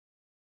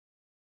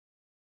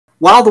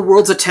While the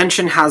world's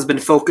attention has been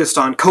focused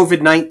on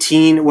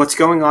COVID-19, what's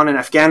going on in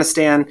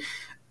Afghanistan,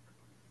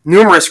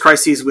 numerous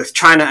crises with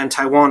China and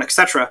Taiwan,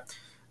 etc.,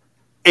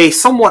 a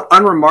somewhat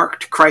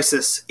unremarked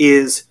crisis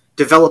is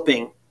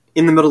developing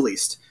in the Middle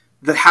East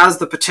that has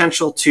the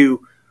potential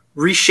to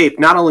reshape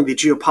not only the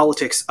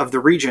geopolitics of the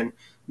region,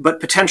 but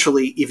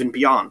potentially even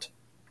beyond.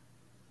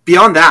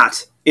 Beyond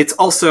that, it's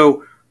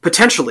also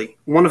potentially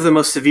one of the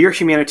most severe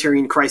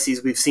humanitarian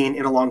crises we've seen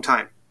in a long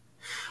time.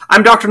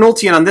 I'm Dr.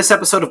 Nolte, and on this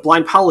episode of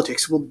Blind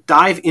Politics, we'll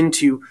dive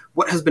into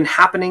what has been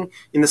happening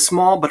in the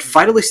small but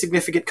vitally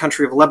significant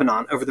country of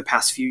Lebanon over the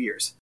past few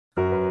years.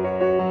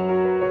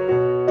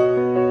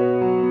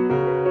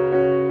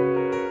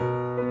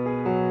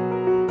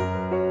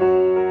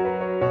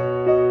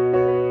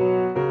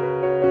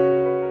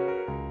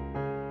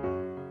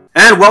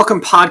 And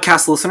welcome,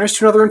 podcast listeners,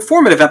 to another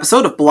informative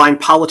episode of Blind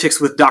Politics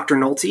with Dr.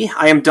 Nolte.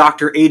 I am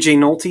Dr. A.J.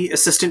 Nolte,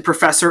 Assistant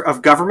Professor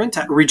of Government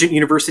at Regent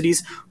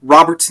University's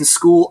Robertson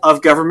School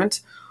of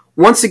Government.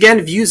 Once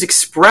again, views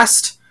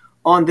expressed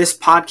on this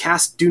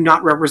podcast do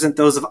not represent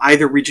those of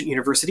either Regent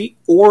University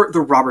or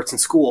the Robertson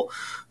School.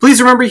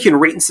 Please remember you can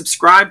rate and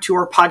subscribe to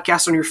our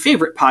podcast on your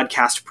favorite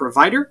podcast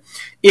provider.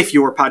 If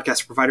your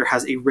podcast provider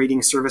has a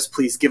rating service,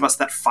 please give us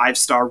that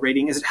 5-star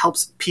rating as it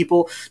helps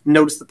people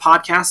notice the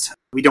podcast.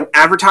 We don't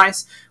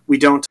advertise. We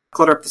don't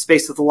clutter up the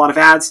space with a lot of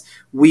ads.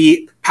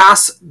 We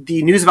pass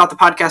the news about the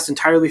podcast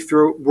entirely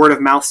through word of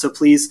mouth, so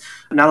please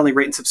not only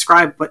rate and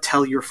subscribe, but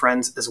tell your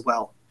friends as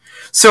well.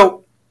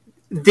 So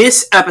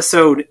this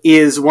episode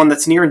is one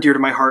that's near and dear to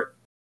my heart.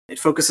 It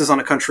focuses on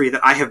a country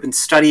that I have been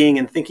studying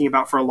and thinking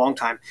about for a long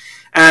time.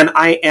 And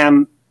I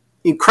am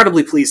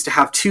incredibly pleased to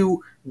have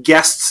two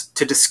guests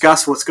to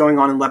discuss what's going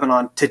on in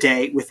Lebanon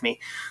today with me,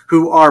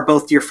 who are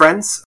both dear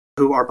friends,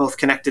 who are both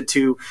connected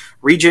to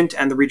Regent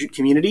and the Regent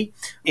community,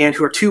 and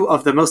who are two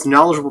of the most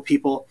knowledgeable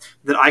people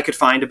that I could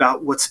find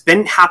about what's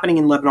been happening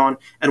in Lebanon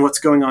and what's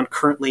going on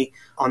currently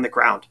on the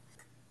ground.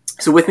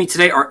 So with me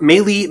today are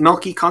Maylee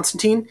Melky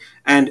Constantine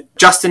and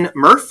Justin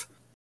Murph.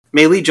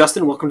 Maylee,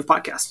 Justin, welcome to the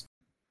podcast.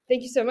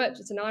 Thank you so much.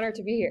 It's an honor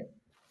to be here.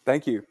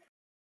 Thank you.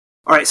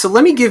 All right, so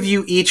let me give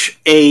you each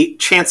a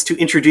chance to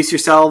introduce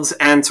yourselves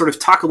and sort of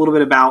talk a little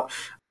bit about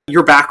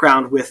your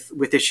background with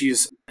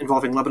issues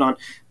involving Lebanon.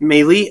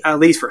 Maylee,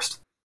 ladies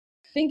first.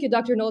 Thank you,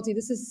 Dr. Nolte.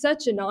 This is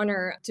such an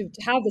honor to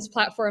have this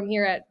platform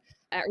here at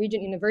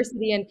Regent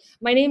University. And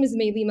my name is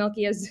Maylee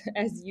Melky, as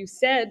you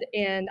said,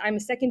 and I'm a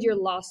second-year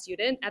law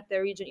student at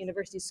the Regent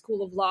University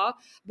School of Law,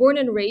 born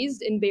and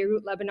raised in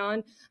Beirut,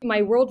 Lebanon.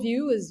 My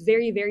worldview is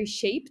very, very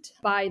shaped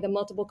by the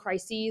multiple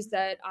crises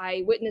that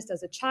I witnessed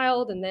as a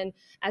child and then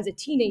as a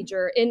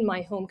teenager in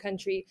my home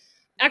country.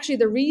 Actually,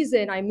 the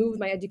reason I moved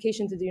my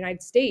education to the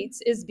United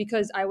States is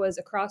because I was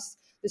across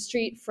the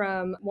street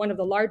from one of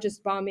the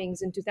largest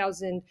bombings in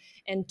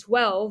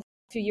 2012,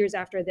 a few years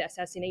after the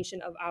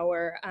assassination of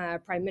our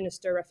Prime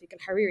Minister, Rafiq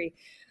al-Hariri.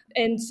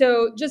 And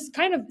so just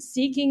kind of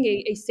seeking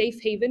a safe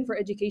haven for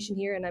education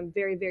here. And I'm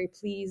very, very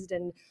pleased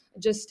and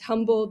just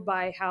humbled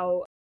by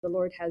how the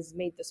Lord has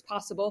made this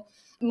possible.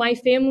 My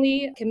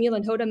family, Camille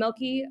and Hoda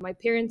Melky, my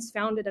parents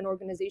founded an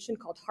organization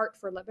called Heart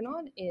for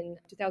Lebanon in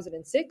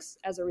 2006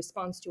 as a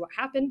response to what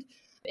happened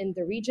in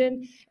the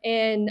region.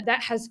 And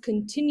that has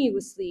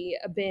continuously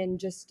been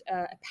just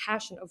a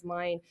passion of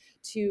mine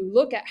to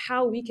look at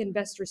how we can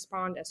best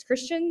respond as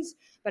Christians,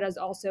 but as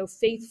also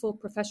faithful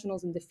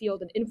professionals in the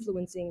field and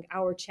influencing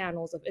our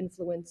channels of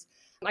influence.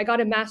 I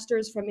got a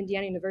master's from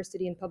Indiana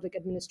University in public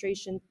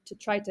administration to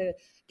try to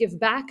give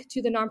back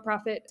to the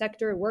nonprofit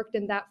sector, worked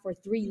in that for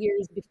 3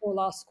 years before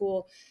law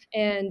school.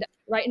 And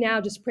right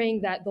now, just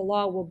praying that the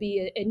law will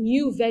be a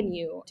new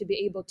venue to be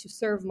able to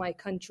serve my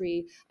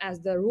country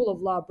as the rule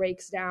of law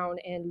breaks down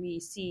and we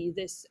see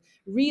this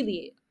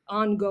really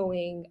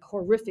ongoing,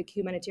 horrific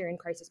humanitarian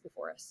crisis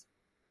before us.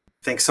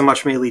 Thanks so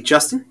much, Maylee.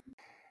 Justin?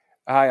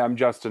 Hi, I'm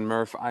Justin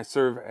Murph. I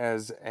serve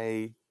as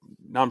a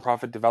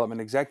nonprofit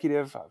development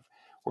executive. I've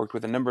worked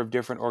with a number of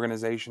different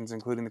organizations,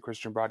 including the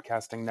Christian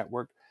Broadcasting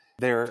Network,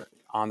 there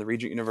on the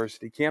Regent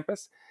University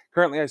campus.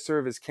 Currently, I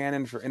serve as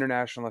canon for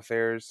international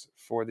affairs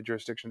for the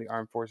jurisdiction of the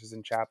Armed Forces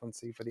and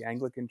chaplaincy for the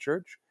Anglican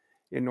Church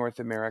in North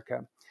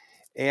America.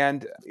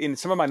 And in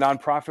some of my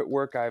nonprofit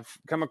work, I've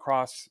come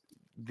across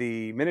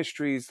the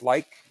ministries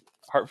like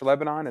Heart for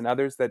Lebanon and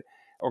others, that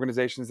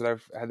organizations that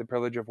I've had the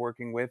privilege of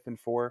working with and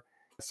for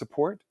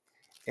support.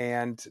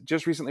 And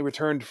just recently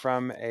returned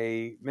from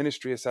a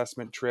ministry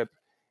assessment trip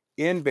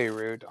in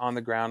Beirut on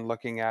the ground,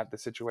 looking at the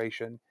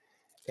situation.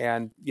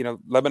 And,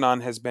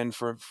 Lebanon has been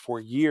for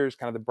years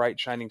kind of the bright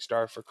shining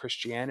star for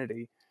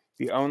Christianity,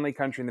 the only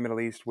country in the Middle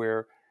East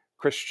where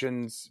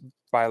Christians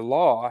by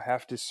law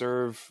have to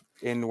serve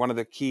in one of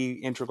the key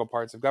integral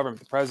parts of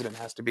government. The president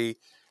has to be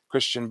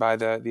Christian by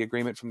the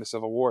agreement from the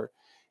Civil War.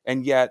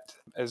 And yet,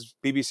 as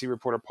BBC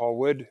reporter Paul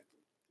Wood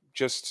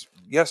just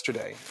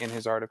yesterday in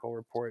his article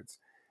reports,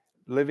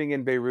 living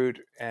in Beirut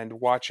and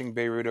watching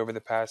Beirut over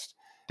the past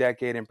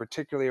decade, and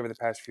particularly over the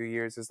past few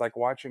years, is like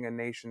watching a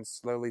nation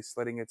slowly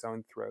slitting its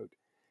own throat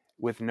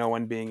with no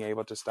one being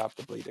able to stop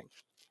the bleeding.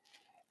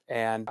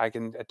 And I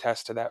can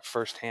attest to that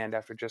firsthand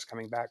after just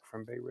coming back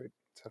from Beirut.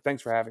 So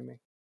thanks for having me.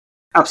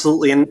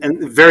 Absolutely, and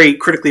very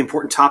critically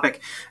important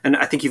topic, and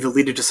I think you've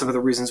alluded to some of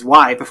the reasons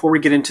why. Before we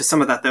get into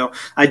some of that, though,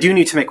 I do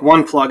need to make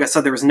one plug. I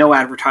said there was no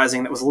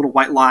advertising. That was a little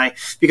white lie,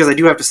 because I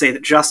do have to say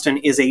that Justin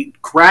is a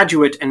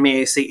graduate, and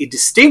may I say a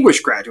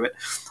distinguished graduate,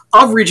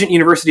 of Regent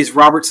University's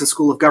Robertson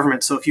School of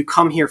Government. So if you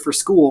come here for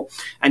school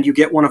and you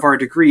get one of our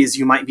degrees,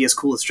 you might be as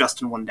cool as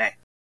Justin one day.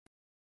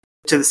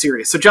 To the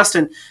serious. So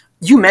Justin,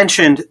 you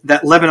mentioned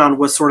that Lebanon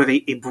was sort of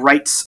a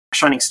bright,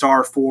 shining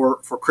star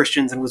for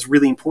Christians and was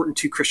really important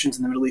to Christians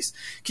in the Middle East.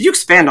 Could you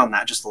expand on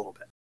that just a little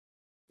bit?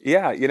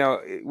 Yeah,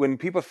 when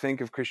people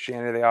think of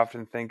Christianity, they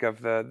often think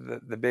of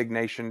the big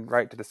nation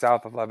right to the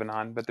south of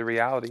Lebanon. But the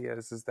reality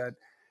is that,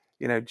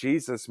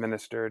 Jesus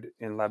ministered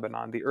in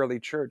Lebanon. The early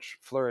church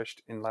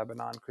flourished in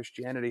Lebanon.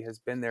 Christianity has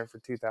been there for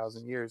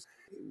 2,000 years.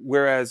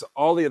 Whereas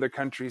all the other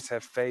countries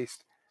have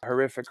faced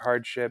horrific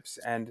hardships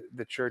and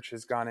the church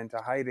has gone into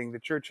hiding, the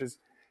church has,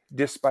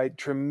 despite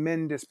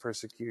tremendous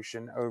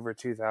persecution over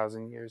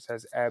 2,000 years,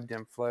 has ebbed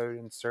and flowed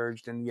and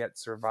surged and yet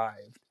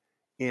survived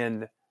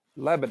in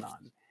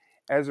Lebanon.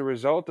 As a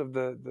result of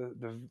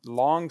the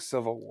long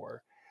civil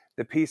war,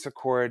 the peace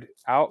accord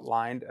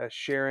outlined a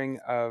sharing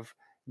of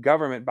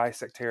government by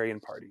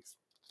sectarian parties.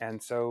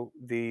 And so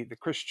the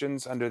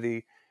Christians, under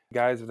the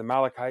guise of the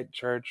Malachite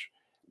Church,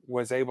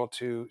 was able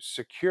to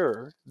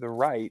secure the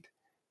right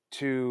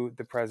to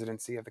the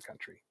presidency of the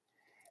country.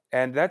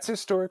 And that's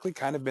historically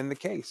kind of been the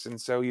case. And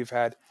so you've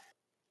had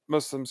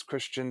Muslims,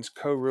 Christians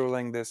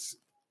co-ruling this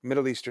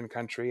Middle Eastern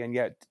country, and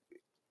yet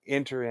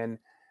enter in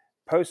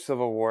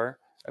post-Civil War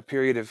a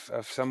period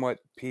of somewhat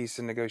peace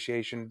and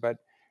negotiation, but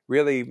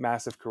really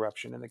massive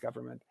corruption in the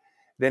government.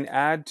 Then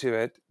add to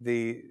it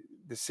the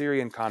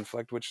Syrian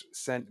conflict, which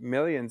sent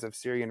millions of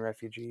Syrian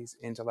refugees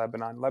into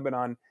Lebanon.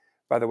 Lebanon,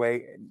 by the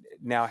way,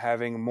 now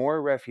having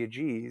more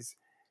refugees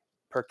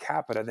per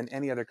capita than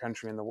any other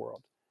country in the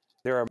world.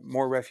 There are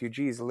more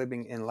refugees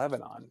living in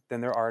Lebanon than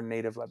there are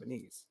native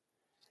Lebanese.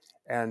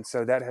 And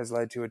so that has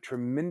led to a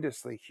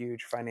tremendously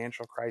huge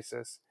financial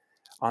crisis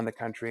on the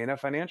country, and a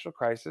financial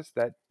crisis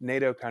that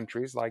NATO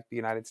countries like the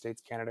United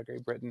States, Canada,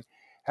 Great Britain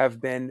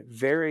have been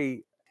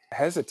very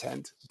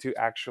hesitant to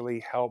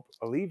actually help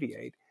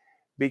alleviate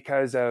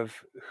because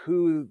of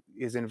who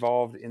is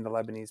involved in the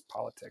Lebanese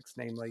politics,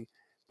 namely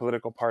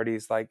political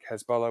parties like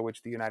Hezbollah,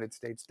 which the United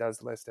States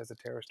does list as a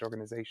terrorist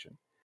organization.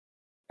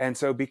 And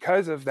so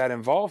because of that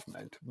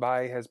involvement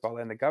by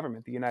Hezbollah and the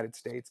government, the United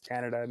States,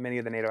 Canada, many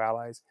of the NATO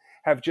allies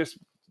have just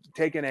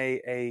taken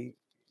a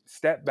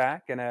step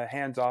back and a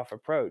hands-off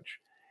approach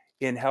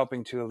in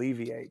helping to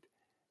alleviate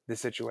the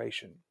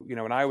situation.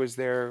 When I was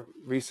there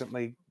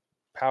recently,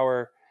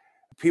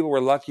 people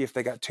were lucky if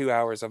they got 2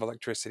 hours of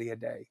electricity a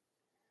day.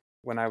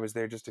 When I was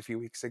there just a few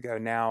weeks ago,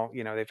 now,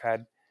 they've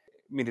had,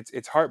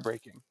 it's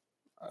heartbreaking.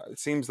 It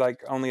seems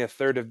like only a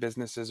third of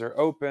businesses are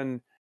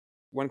open.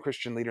 One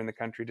Christian leader in the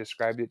country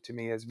described it to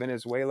me as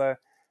Venezuela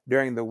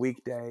during the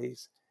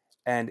weekdays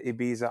and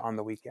Ibiza on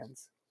the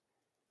weekends.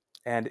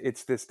 And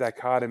it's this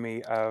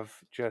dichotomy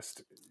of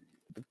just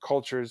the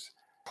cultures,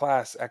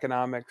 class,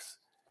 economics,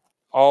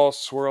 all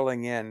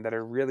swirling in that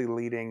are really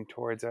leading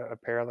towards a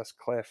perilous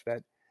cliff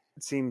that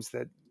it seems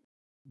that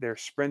they're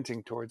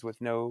sprinting towards with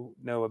no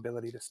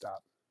ability to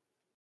stop.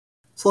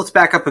 So let's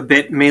back up a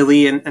bit,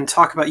 Meili, and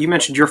talk about, you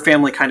mentioned your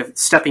family kind of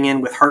stepping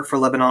in with Heart for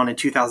Lebanon in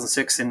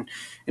 2006 in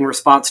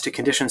response to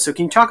conditions. So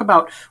can you talk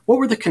about what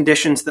were the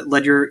conditions that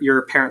led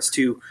your parents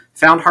to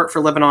found Heart for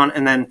Lebanon,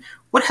 and then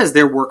what has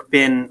their work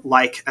been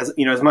like, as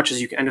much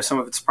as you can? I know some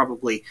of it's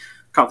probably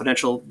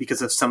confidential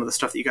because of some of the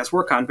stuff that you guys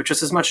work on, but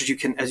just as much as you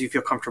can, as you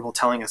feel comfortable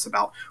telling us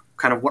about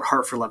kind of what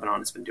Heart for Lebanon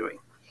has been doing.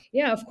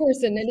 Yeah, of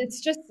course. And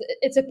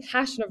it's a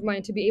passion of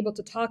mine to be able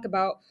to talk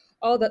about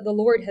all that the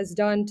Lord has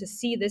done to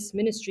see this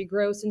ministry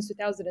grow since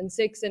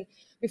 2006. And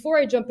before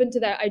I jump into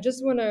that, I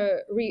just want to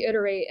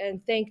reiterate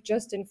and thank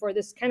Justin for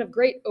this kind of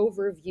great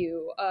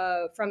overview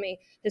from a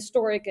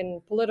historic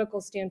and political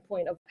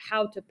standpoint of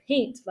how to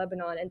paint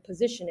Lebanon and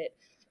position it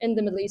in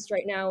the Middle East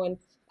right now. And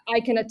I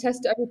can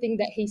attest to everything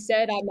that he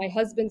said. My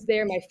husband's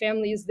there, my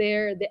family is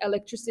there. The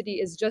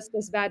electricity is just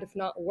as bad, if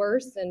not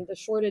worse, and the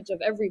shortage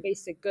of every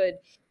basic good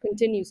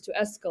continues to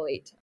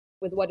escalate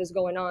with what is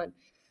going on.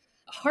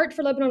 Heart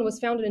for Lebanon was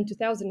founded in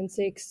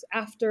 2006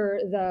 after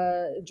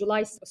the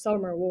July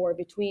summer war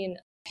between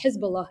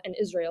Hezbollah and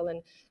Israel,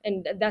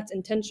 and that's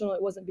intentional.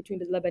 It wasn't between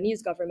the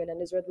Lebanese government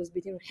and Israel, it was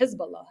between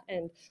Hezbollah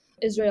and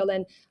Israel.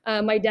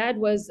 And my dad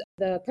was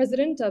the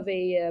president of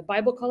a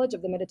Bible college,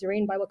 of the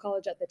Mediterranean Bible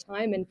College at the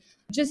time, and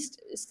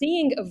just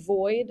seeing a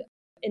void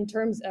in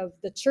terms of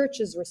the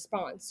church's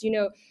response.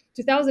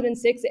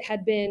 2006, it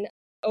had been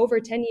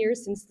over 10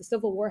 years since the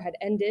civil war had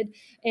ended,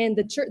 and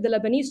the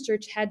Lebanese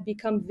church had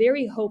become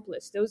very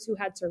hopeless. Those who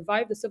had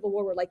survived the civil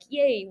war were like,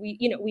 yay,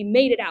 we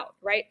made it out,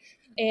 right?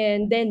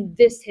 And then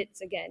this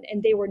hits again,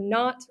 and they were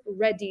not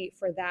ready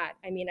for that.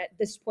 I mean, at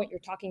this point, you're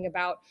talking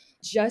about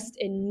just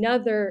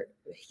another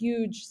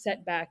huge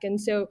setback. And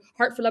so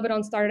Heart for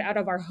Lebanon started out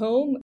of our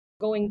home.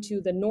 going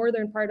to the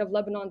northern part of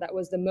Lebanon that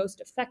was the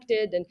most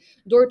affected, and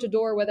door to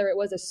door, whether it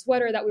was a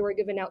sweater that we were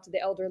giving out to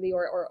the elderly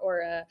or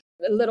a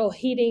little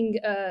heating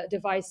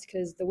device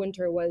because the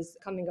winter was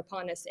coming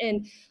upon us.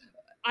 And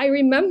I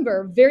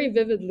remember very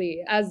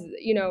vividly, as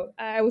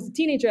I was a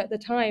teenager at the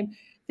time,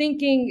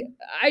 thinking,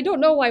 I don't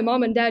know why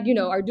mom and dad,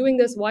 are doing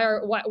this. Why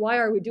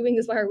are we doing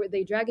this? Why are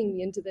they dragging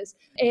me into this?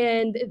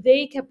 And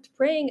they kept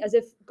praying as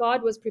if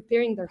God was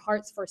preparing their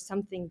hearts for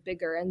something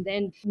bigger. And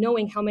then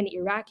knowing how many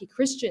Iraqi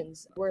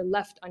Christians were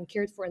left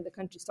uncared for in the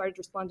country, started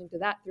responding to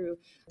that through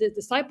the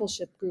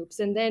discipleship groups.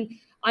 And then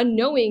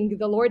unknowing,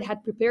 the Lord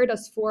had prepared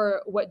us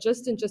for what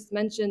Justin just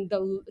mentioned,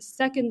 the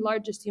second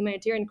largest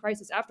humanitarian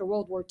crisis after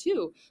World War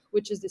II,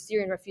 which is the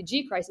Syrian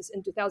refugee crisis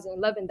in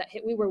 2011 that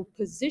hit. We were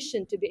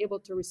positioned to be able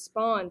to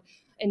respond,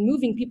 and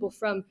moving people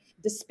from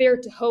despair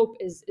to hope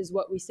is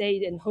what we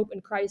say, and hope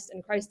in Christ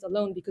and Christ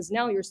alone, because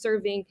now you're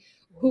serving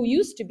who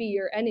used to be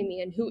your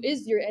enemy, and who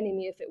is your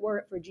enemy if it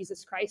weren't for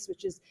Jesus Christ,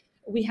 which is,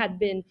 we had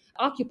been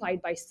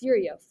occupied by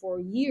Syria for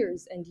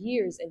years and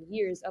years and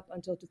years up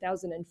until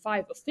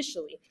 2005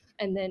 officially,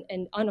 and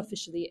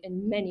unofficially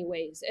in many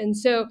ways. And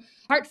so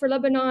Heart for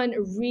Lebanon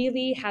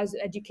really has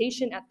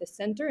education at the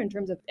center in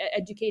terms of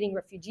educating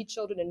refugee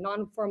children in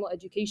non-formal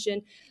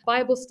education,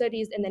 Bible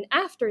studies. And then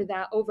after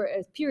that, over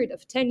a period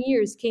of 10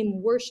 years,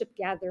 came worship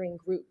gathering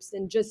groups.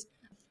 And just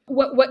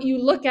what you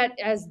look at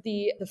as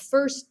the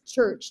first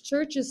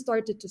churches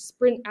started to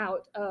spring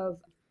out of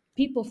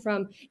people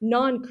from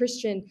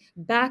non-Christian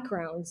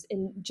backgrounds,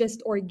 and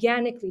just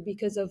organically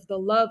because of the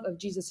love of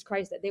Jesus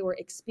Christ that they were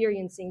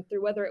experiencing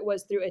through, whether it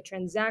was through a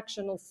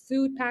transactional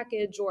food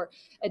package or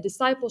a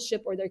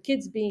discipleship or their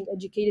kids being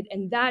educated.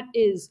 And that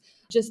is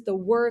just the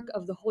work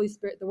of the Holy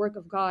Spirit, the work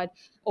of God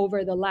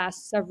over the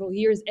last several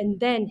years. And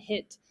then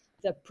hit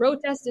the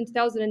protests in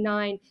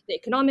 2009, the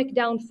economic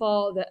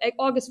downfall, the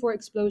August 4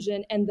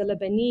 explosion, and the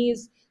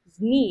Lebanese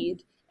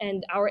need,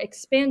 and our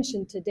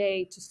expansion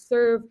today to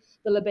serve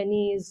the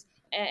Lebanese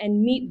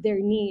and meet their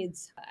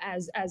needs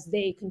as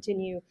they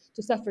continue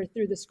to suffer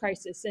through this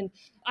crisis. And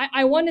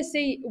I want to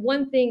say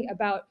one thing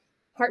about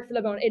Heart for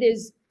Lebanon. It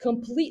is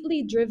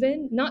completely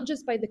driven, not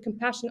just by the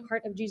compassionate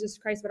heart of Jesus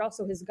Christ, but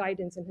also his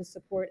guidance and his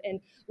support. And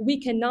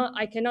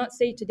I cannot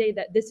say today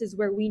that this is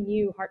where we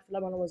knew Heart for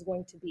Lebanon was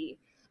going to be.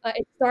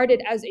 It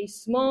started as a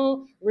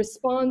small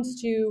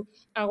response to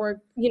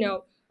our,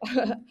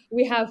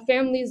 we have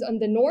families on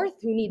the north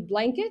who need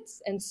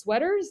blankets and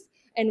sweaters,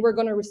 and we're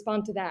going to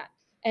respond to that.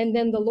 And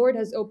then the Lord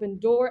has opened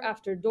door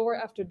after door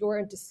after door.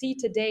 And to see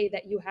today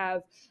that you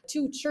have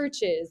 2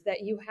 churches,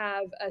 that you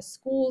have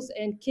schools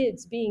and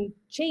kids being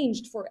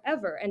changed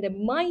forever, and a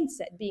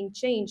mindset being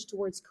changed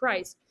towards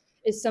Christ,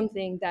 is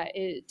something that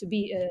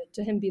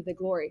to him be the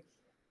glory.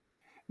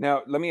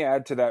 Now, let me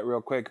add to that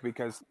real quick,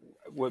 because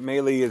what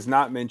Maylee is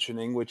not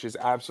mentioning, which is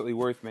absolutely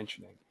worth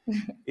mentioning,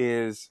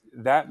 is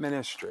that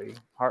ministry,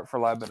 Heart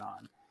for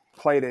Lebanon,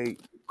 played a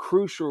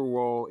crucial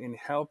role in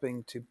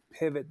helping to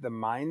pivot the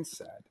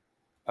mindset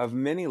of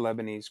many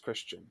Lebanese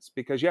Christians.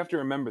 Because you have to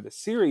remember, the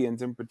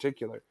Syrians in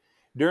particular,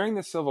 during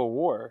the Civil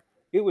War,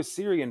 it was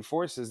Syrian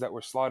forces that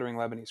were slaughtering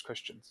Lebanese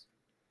Christians.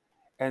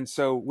 And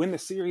so when the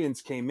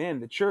Syrians came in,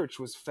 the church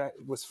was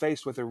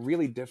faced with a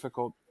really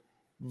difficult,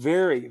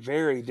 very,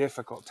 very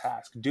difficult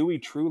task. Do we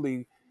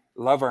truly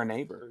love our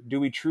neighbor?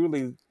 Do we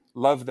truly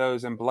love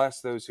those and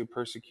bless those who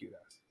persecute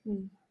us?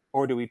 Mm.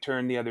 Or do we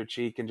turn the other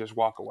cheek and just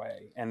walk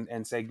away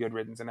and say good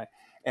riddance?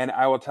 And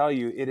I will tell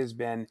you, it has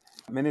been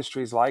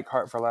ministries like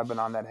Heart for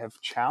Lebanon that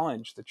have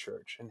challenged the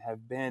church and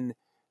have been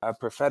a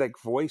prophetic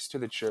voice to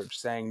the church,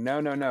 saying,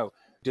 no.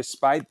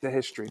 Despite the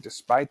history,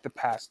 despite the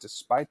past,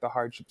 despite the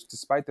hardships,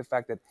 despite the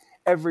fact that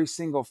every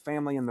single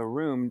family in the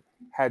room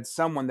had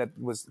someone that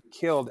was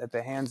killed at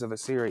the hands of a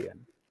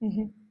Syrian,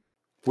 mm-hmm.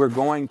 We're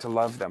going to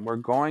love them. We're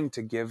going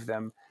to give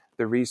them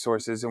the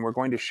resources, and we're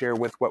going to share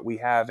with what we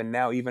have, and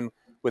now even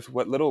with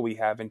what little we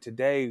have. And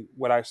today,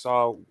 what I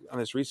saw on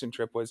this recent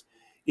trip was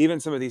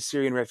even some of these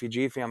Syrian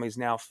refugee families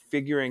now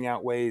figuring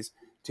out ways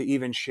to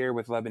even share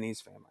with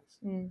Lebanese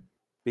families,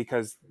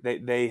 because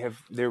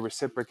they're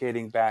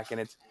reciprocating back. And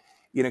it's,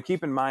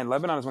 keep in mind,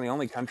 Lebanon is one of the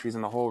only countries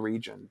in the whole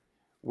region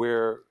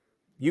where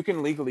you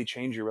can legally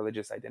change your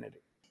religious identity.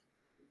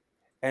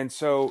 And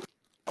so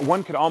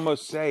one could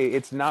almost say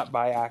it's not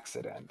by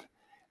accident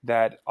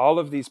that all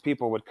of these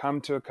people would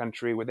come to a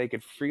country where they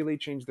could freely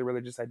change their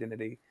religious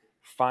identity,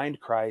 find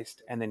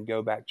Christ, and then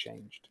go back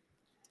changed.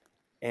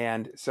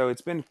 And so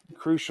it's been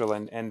crucial.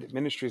 And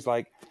ministries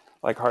like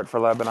Heart for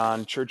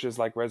Lebanon, churches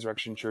like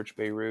Resurrection Church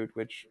Beirut,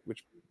 which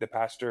the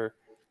pastor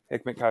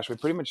Hikmet Kashwi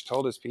pretty much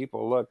told his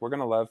people, look, we're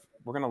gonna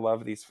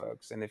love these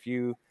folks. And if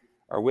you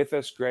are with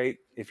us, great.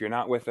 If you're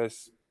not with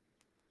us,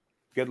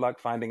 good luck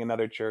finding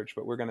another church,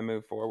 but we're gonna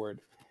move forward.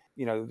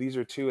 These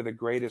are 2 of the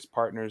greatest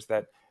partners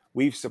that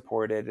we've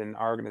supported, and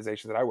our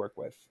organizations that I work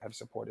with have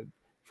supported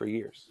for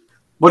years.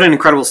 What an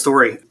incredible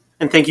story.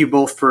 And thank you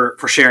both for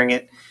sharing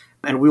it.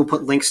 And we will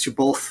put links to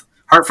both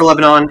Heart for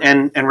Lebanon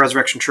and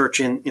Resurrection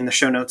Church in the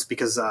show notes,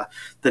 because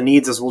the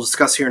needs, as we'll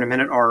discuss here in a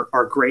minute,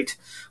 are great.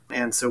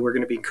 And so we're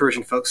going to be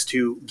encouraging folks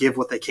to give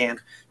what they can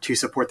to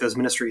support those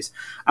ministries.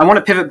 I want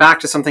to pivot back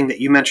to something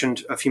that you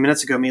mentioned a few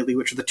minutes ago, Maylee,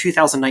 which are the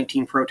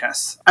 2019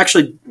 protests.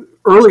 Actually,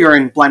 earlier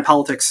in Blind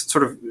Politics,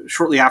 sort of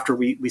shortly after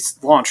we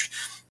launched,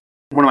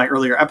 one of my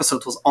earlier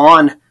episodes was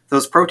on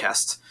those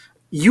protests.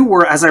 You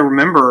were, as I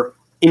remember,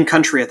 in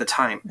country at the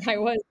time. I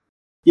was.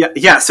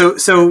 Yeah. So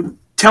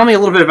tell me a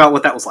little bit about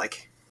what that was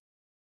like.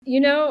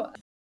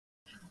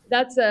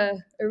 That's a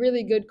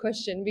really good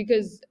question,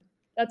 because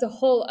that's a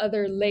whole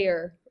other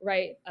layer,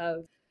 right,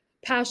 of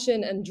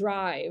passion and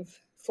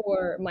drive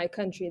for my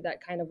country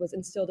that kind of was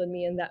instilled in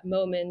me in that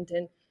moment.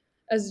 And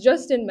as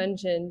Justin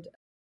mentioned,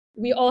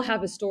 we all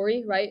have a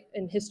story, right,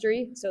 in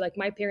history. So like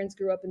my parents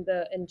grew up in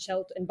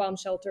bomb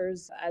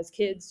shelters as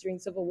kids during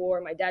Civil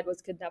War. My dad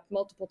was kidnapped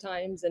multiple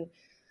times and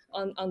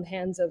on the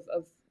hands of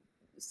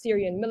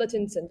Syrian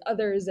militants and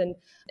others.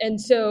 And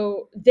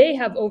so they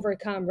have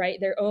overcome, right,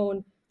 their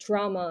own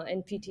trauma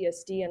and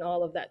PTSD and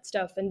all of that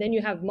stuff. And then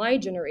you have my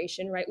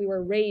generation, right?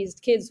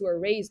 Kids who were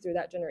raised through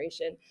that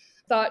generation,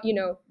 thought,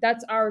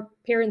 that's our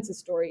parents'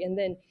 story. And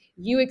then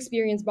you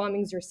experience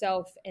bombings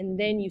yourself, and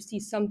then you see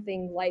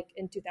something like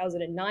in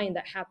 2009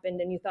 that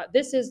happened, and you thought,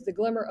 this is the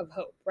glimmer of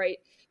hope, right?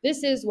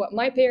 This is what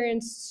my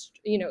parents,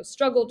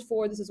 struggled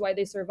for. This is why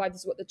they survived.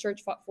 This is what the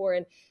church fought for.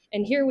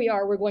 And here we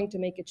are, we're going to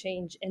make a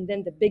change. And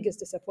then the biggest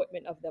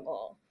disappointment of them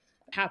all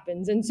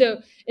happens. And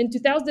so in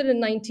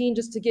 2019,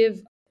 just to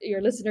give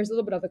your listeners a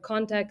little bit of a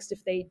context,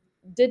 if they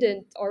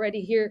didn't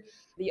already hear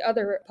the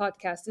other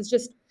podcast, is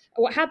just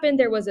what happened.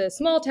 There was a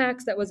small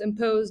tax that was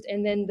imposed,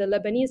 and then the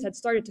Lebanese had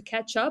started to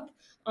catch up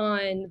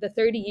on the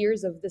 30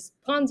 years of this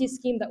Ponzi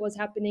scheme that was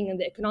happening and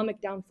the economic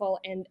downfall,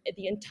 and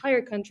the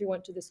entire country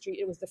went to the street.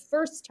 It was the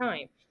first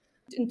time.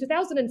 In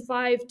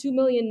 2005, 2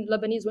 million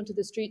Lebanese went to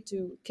the street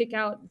to kick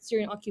out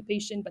Syrian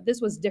occupation, but this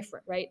was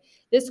different, right?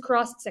 This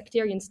crossed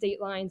sectarian state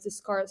lines,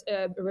 this crossed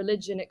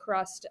religion, it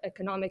crossed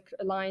economic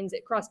lines,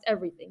 it crossed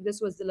everything.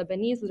 This was the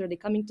Lebanese literally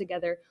coming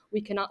together.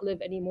 We cannot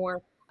live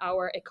anymore.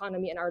 Our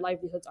economy and our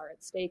livelihoods are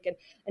at stake.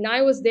 And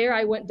I was there.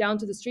 I went down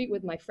to the street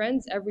with my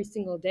friends every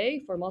single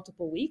day for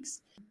multiple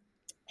weeks.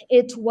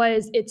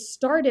 It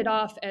started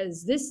off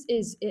as this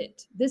is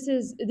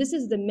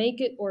the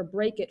make it or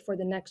break it for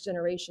the next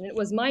generation. It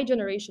was my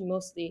generation,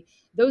 mostly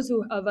those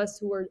of us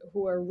who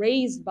were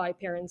raised by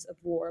parents of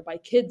war, by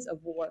kids of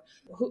war,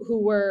 who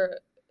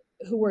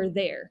were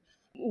there.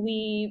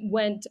 We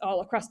went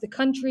all across the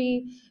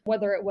country,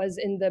 whether it was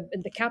in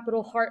the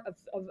capital heart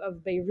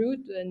of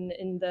Beirut and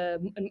in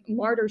the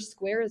Martyr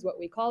Square is what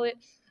we call it,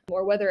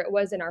 or whether it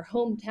was in our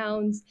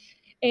hometowns.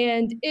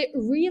 And it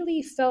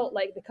really felt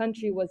like the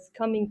country was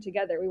coming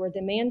together. We were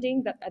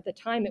demanding that. At the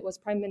time, it was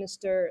Prime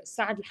Minister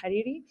Saad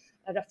al-Hariri,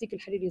 Rafiq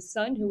al-Hariri's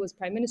son, who was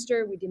prime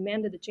minister. We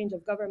demanded a change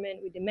of government.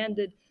 We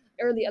demanded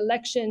early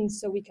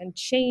elections so we can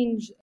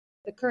change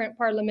the current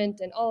parliament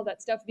and all of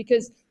that stuff.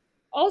 Because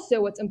also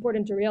what's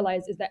important to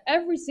realize is that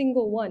every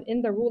single one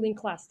in the ruling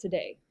class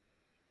today,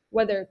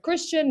 whether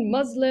Christian,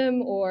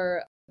 Muslim,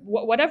 or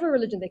whatever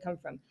religion they come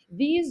from,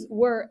 these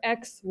were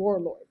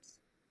ex-warlords.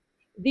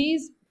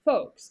 These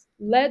folks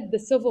led the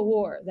civil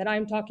war that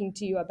I'm talking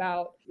to you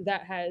about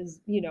that has,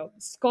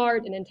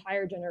 scarred an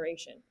entire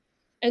generation.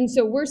 And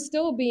so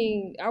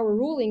our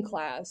ruling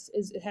class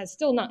has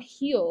still not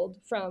healed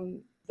from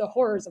the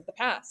horrors of the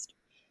past.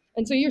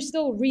 And so you're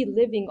still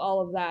reliving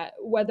all of that,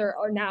 whether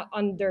or not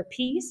under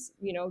peace,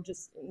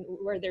 just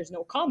where there's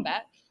no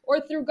combat, or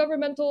through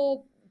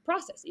governmental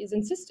processes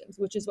and systems,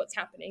 which is what's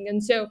happening.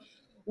 And so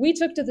we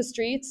took to the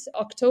streets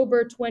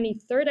October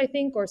 23rd, I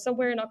think, or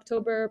somewhere in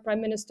October.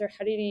 Prime Minister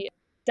Hariri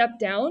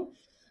stepped down.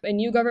 A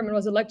new government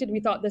was elected.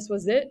 We thought this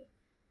was it.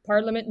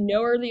 Parliament,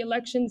 no early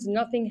elections,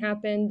 nothing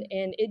happened.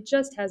 And it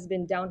just has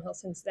been downhill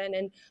since then.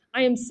 And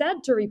I am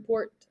sad to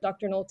report,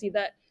 Dr. Nolte,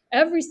 that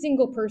every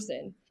single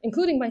person,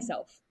 including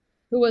myself,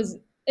 who was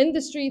in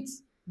the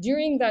streets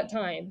during that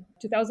time,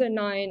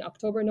 2009,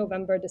 October,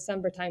 November,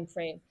 December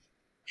timeframe,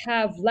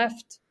 have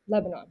left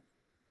Lebanon.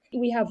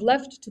 We have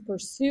left to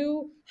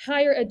pursue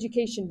higher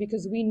education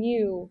because we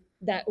knew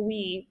that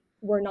we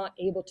were not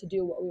able to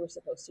do what we were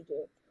supposed to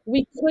do.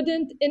 We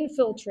couldn't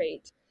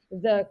infiltrate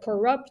the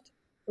corrupt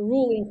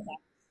ruling class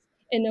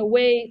in a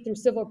way through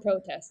civil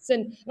protests.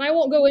 And I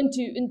won't go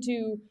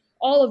into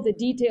all of the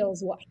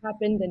details, what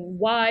happened and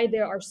why.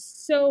 There are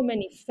so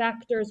many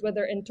factors,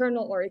 whether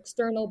internal or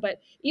external, but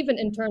even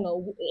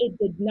internal, it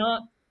did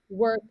not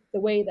work the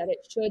way that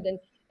it should.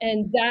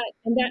 And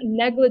that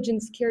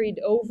negligence carried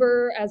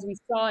over, as we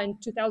saw in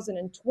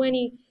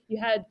 2020. You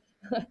had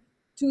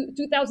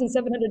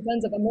 2,700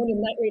 tons of ammonium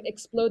nitrate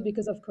explode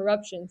because of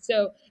corruption.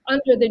 So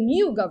under the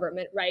new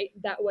government, right,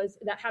 that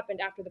happened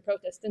after the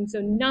protest. And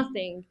so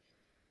nothing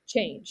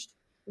changed.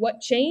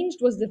 What changed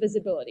was the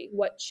visibility.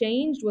 What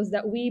changed was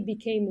that we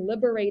became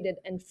liberated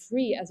and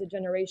free as a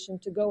generation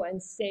to go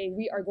and say,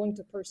 we are going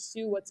to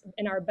pursue what's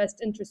in our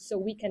best interest so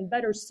we can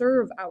better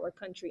serve our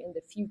country in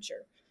the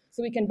future,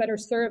 so we can better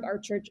serve our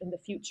church in the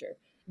future.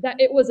 That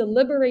it was a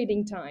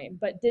liberating time,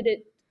 but did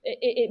it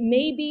It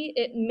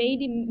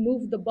maybe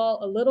moved the ball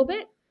a little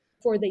bit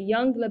for the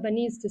young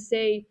Lebanese to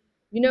say,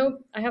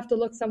 I have to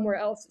look somewhere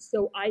else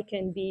so I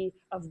can be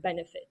of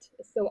benefit,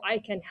 so I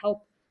can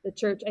help the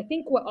church. I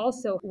think what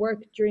also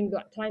worked during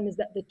that time is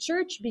that the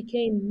church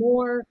became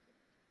more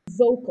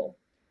vocal.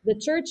 The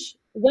church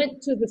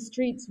went to the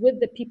streets with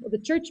the people. The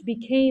church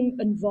became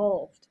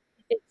involved.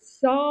 It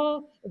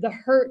saw the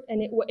hurt,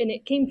 and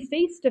it came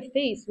face to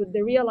face with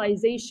the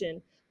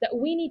realization that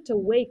we need to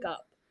wake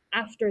up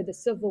after the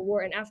Civil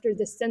War and after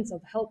this sense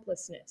of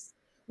helplessness.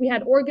 We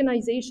had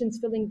organizations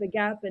filling the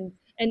gap, and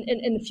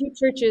a few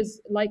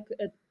churches like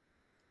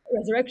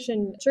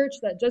Resurrection Church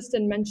that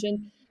Justin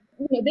mentioned,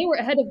 they were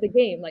ahead of the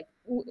game. Like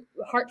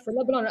Heart for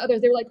Lebanon and others,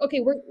 they were like,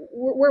 okay,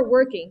 we're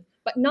working,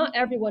 but not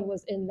everyone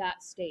was in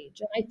that stage.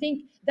 And I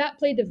think that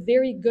played a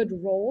very good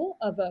role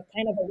of a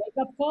kind of a wake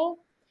up call.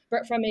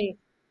 But from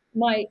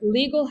my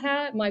legal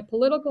hat, my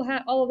political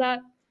hat, all of that,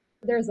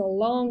 there's a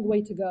long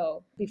way to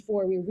go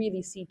before we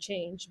really see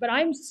change. But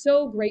I'm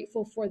so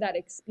grateful for that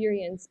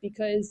experience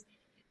because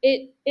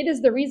it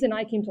is the reason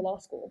I came to law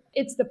school.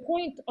 It's the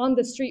point on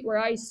the street where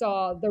I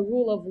saw the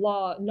rule of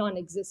law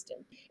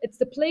non-existent. It's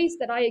the place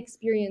that I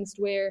experienced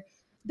where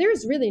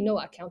there's really no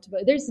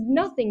accountability. There's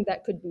nothing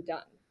that could be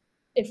done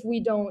if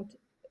we don't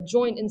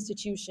join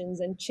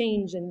institutions and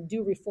change and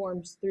do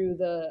reforms through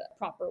the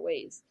proper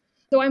ways.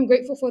 So I'm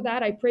grateful for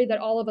that. I pray that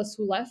all of us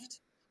who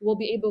left will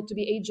be able to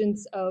be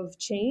agents of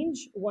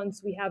change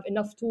once we have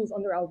enough tools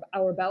under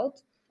our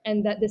belt,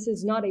 and that this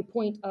is not a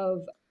point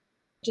of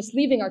just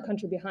leaving our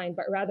country behind,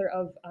 but rather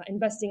of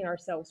investing in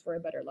ourselves for a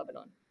better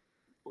Lebanon.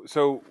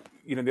 So,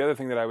 the other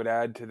thing that I would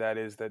add to that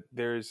is that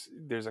there's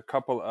a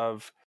couple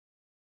of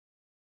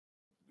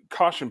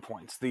caution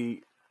points.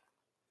 The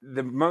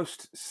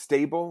most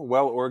stable,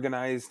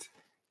 well-organized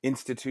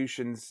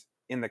institutions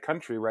in the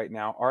country right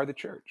now are the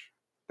church.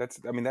 That's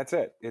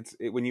it.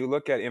 When you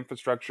look at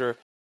infrastructure,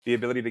 the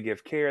ability to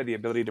give care, the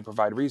ability to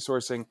provide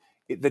resourcing,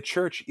 the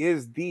church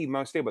is the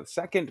most stable. The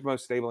second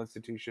most stable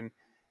institution,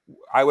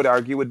 I would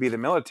argue, would be the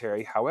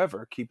military.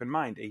 However, keep in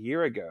mind, a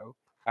year ago,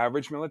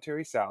 average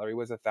military salary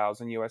was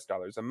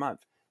 $1,000 a month.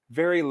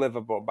 Very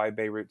livable by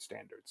Beirut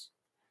standards.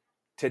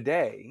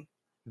 Today,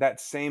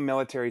 that same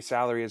military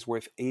salary is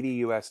worth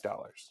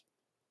 $80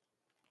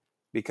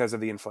 because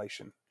of the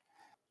inflation.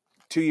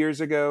 2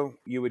 years ago,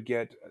 you would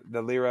get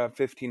the lira,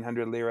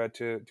 1,500 lira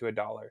to a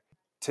dollar.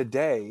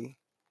 Today,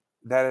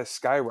 that has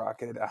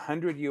skyrocketed.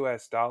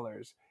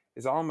 $100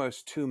 is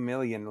almost 2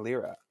 million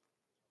lira.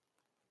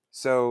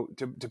 So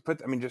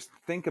just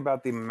think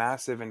about the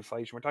massive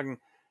inflation. We're talking,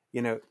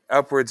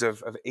 upwards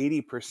of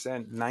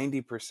 80%,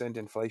 90%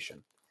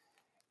 inflation.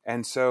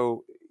 And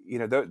so,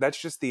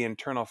 that's just the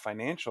internal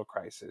financial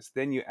crisis.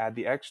 Then you add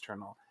the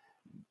external.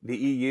 The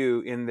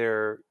EU, in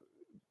their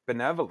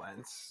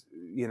benevolence,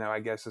 I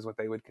guess is what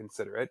they would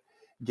consider it,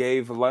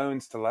 gave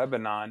loans to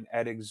Lebanon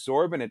at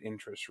exorbitant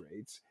interest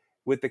rates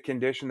with the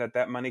condition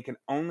that money can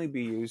only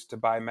be used to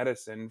buy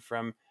medicine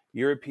from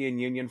European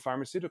Union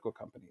pharmaceutical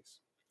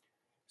companies.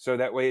 So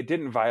that way it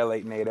didn't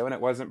violate NATO and it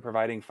wasn't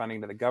providing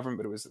funding to the government,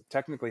 but it was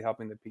technically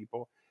helping the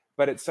people,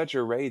 but at such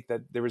a rate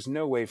that there was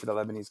no way for the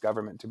Lebanese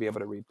government to be able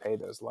to repay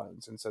those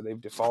loans. And so they've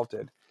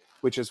defaulted,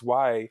 which is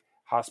why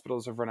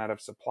hospitals have run out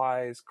of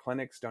supplies,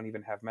 clinics don't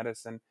even have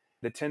medicine.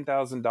 The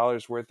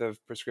 $10,000 worth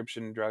of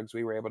prescription drugs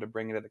we were able to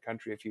bring into the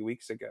country a few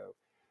weeks ago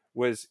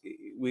was,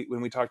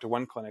 when we talked to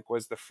one clinic,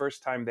 was the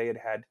first time they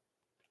had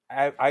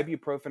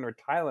ibuprofen or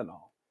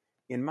Tylenol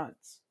in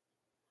months.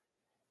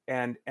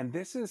 And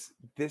this is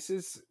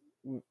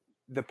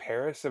the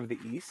Paris of the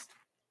East.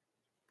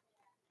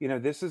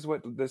 This is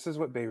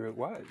what Beirut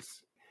was.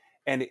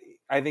 And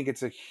I think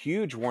it's a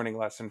huge warning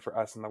lesson for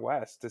us in the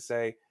West to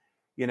say,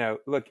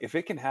 look, if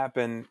it can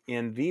happen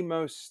in the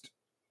most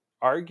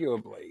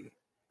arguably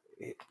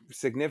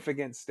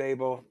significant,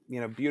 stable,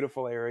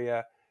 beautiful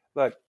area,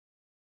 look,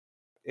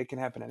 it can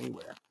happen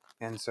anywhere.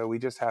 And so we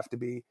just have to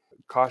be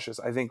cautious.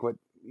 I think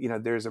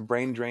there's a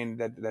brain drain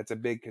that's a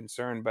big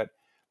concern, but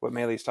what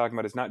Maylee's talking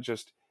about is not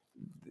just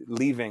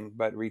leaving,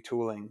 but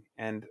retooling.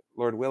 And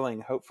Lord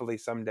willing, hopefully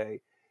someday,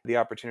 the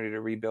opportunity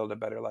to rebuild a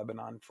better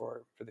Lebanon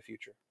for the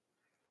future.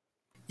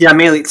 Yeah,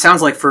 Maylee, it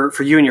sounds like for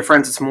you and your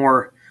friends, it's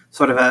more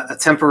sort of a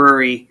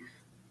temporary,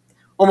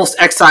 almost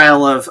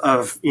exile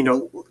of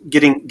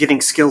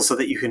getting skills so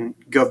that you can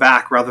go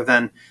back, rather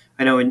than,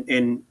 I know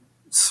in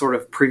sort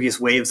of previous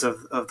waves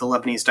of the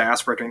Lebanese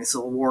diaspora during the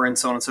Civil War and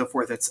so on and so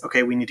forth, it's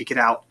okay, we need to get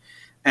out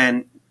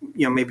and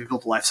maybe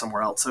build a life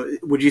somewhere else. So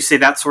would you say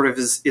that sort of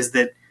is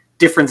the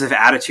difference of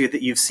attitude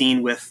that you've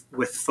seen with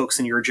folks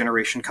in your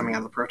generation coming out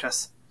of the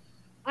protests?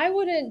 I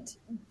wouldn't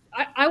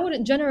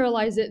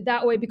generalize it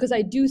that way, because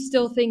I do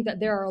still think that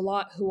there are a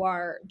lot who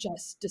are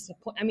just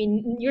disappointed. I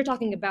mean, you're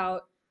talking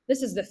about,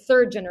 this is the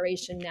third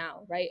generation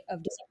now, right,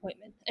 of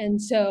disappointment.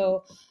 And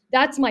so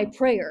that's my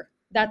prayer.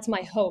 That's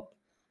my hope,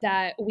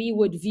 that we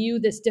would view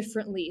this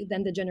differently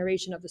than the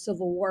generation of the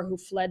Civil War who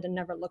fled and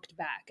never looked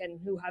back, and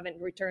who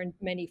haven't returned,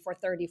 many for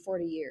 30,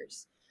 40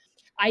 years.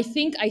 I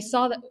think I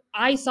saw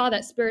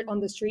that spirit on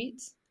the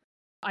streets.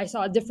 I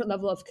saw a different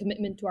level of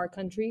commitment to our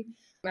country.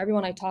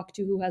 Everyone I talk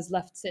to who has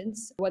left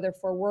since, whether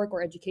for work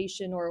or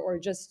education or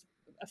just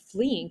a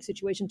fleeing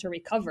situation to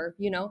recover,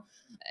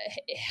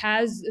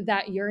 has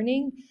that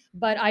yearning.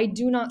 But I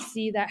do not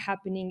see that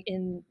happening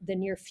in the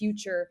near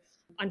future,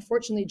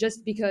 unfortunately,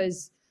 just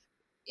because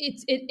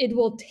it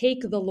will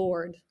take the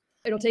Lord.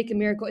 It'll take a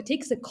miracle. It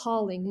takes a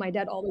calling. My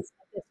dad always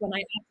said this when I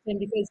asked him,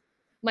 because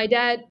my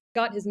dad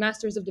got his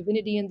Master's of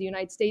Divinity in the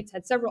United States,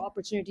 had several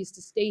opportunities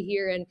to stay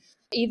here. And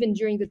even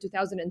during the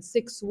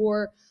 2006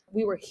 war,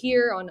 we were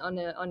here on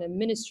a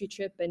ministry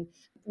trip, and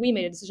we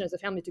made a decision as a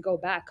family to go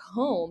back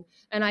home.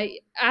 And I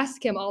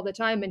ask him all the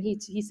time, and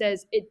he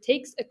says, it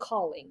takes a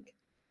calling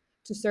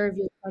to serve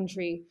your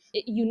country.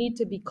 You need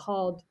to be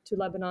called to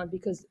Lebanon,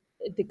 because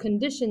the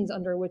conditions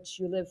under which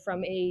you live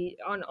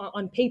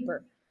on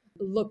paper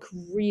look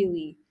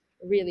really,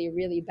 really,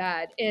 really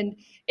bad. And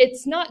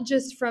it's not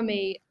just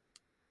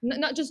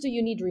not just do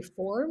you need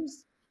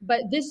reforms,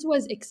 but this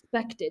was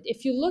expected.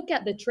 If you look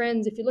at the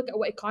trends, if you look at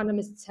what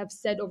economists have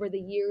said over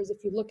the years,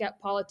 if you look at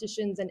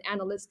politicians and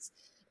analysts,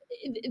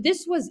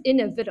 this was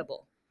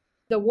inevitable.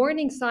 The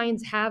warning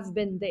signs have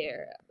been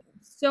there.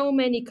 So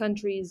many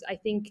countries, I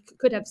think,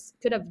 could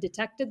have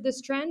detected this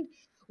trend.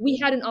 We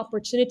had an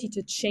opportunity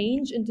to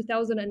change in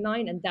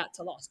 2009, and that's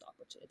a lost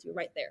opportunity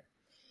right there.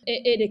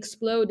 It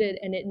exploded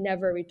and it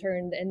never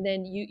returned. And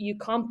then you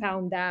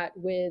compound that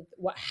with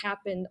what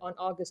happened on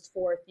August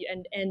 4th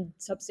and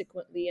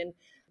subsequently. And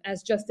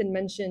as Justin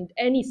mentioned,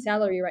 any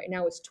salary right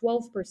now is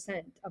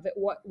 12% of it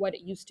what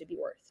it used to be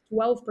worth.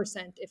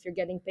 12% if you're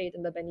getting paid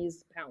in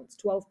Lebanese pounds,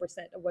 12%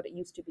 of what it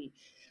used to be.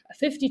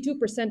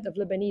 52% of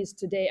Lebanese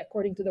today,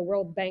 according to the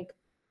World Bank,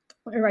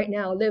 right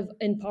now live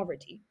in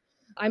poverty.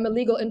 I'm a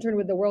legal intern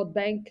with the World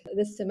Bank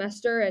this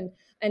semester,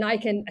 and I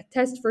can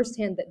attest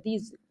firsthand that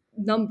these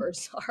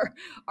numbers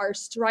are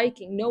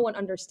striking. No one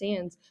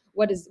understands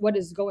what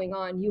is going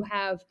on. You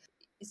have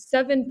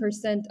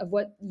 7% of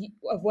what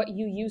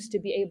you used to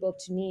be able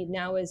to need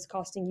now is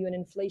costing you an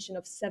inflation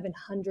of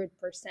 700%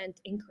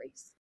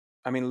 increase.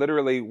 I mean,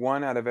 literally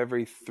 1 out of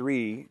every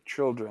 3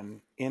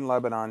 children in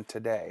Lebanon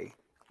today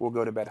will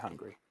go to bed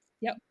hungry.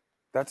 Yep.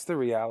 That's the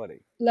reality.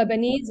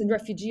 Lebanese and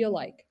refugee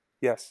alike.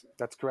 Yes,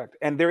 that's correct.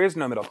 And there is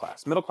no middle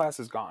class. Middle class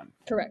is gone.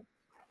 Correct.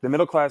 The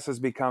middle class has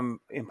become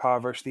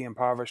impoverished. The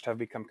impoverished have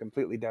become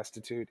completely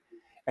destitute,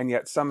 and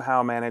yet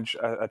somehow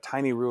a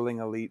tiny ruling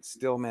elite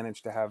still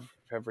manage to have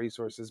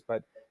resources,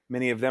 but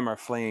many of them are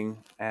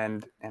fleeing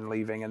and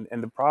leaving.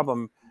 And the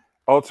problem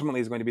ultimately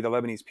is going to be the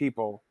Lebanese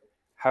people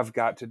have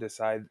got to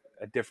decide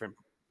a different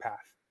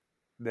path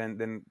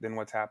than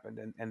what's happened.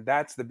 And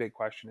that's the big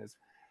question is,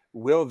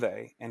 will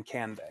they and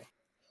can they?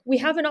 We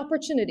have an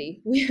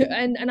opportunity,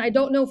 and I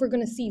don't know if we're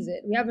going to seize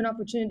it. We have an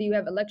opportunity. We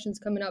have elections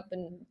coming up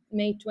in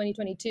May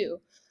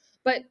 2022,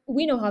 but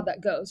we know how that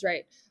goes,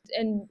 right?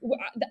 And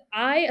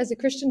I, as a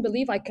Christian,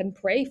 believe I can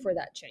pray for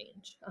that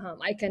change.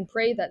 I can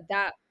pray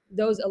that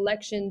those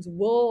elections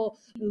will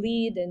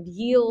lead and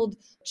yield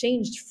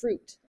changed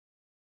fruit.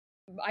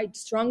 I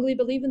strongly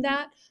believe in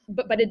that,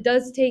 but it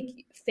does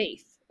take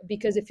faith,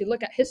 because if you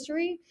look at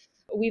history,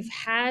 we've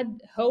had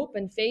hope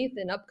and faith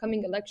in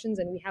upcoming elections,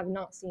 and we have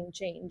not seen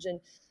change. And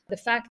the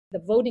fact the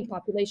voting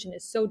population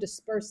is so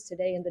dispersed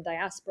today in the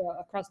diaspora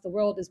across the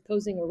world is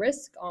posing a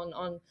risk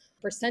on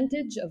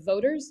percentage of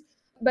voters.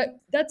 But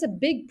that's a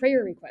big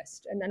prayer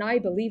request. And I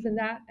believe in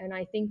that. And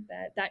I think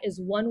that is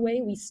one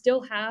way. We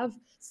still have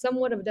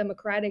somewhat of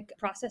democratic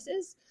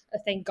processes,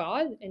 thank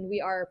God. And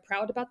we are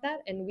proud about that.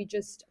 And we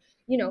just,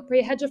 pray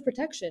a hedge of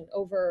protection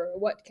over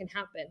what can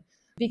happen.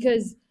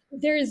 Because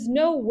there is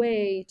no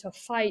way to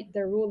fight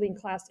the ruling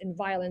class in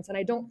violence. And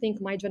I don't think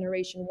my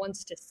generation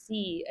wants to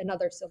see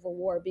another civil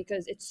war,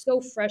 because it's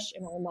so fresh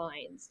in our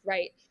minds,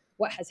 right?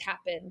 What has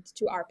happened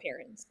to our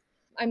parents.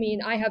 I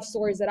mean, I have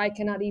stories that I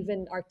cannot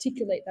even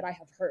articulate that I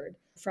have heard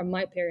from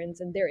my parents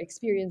and their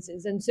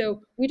experiences. And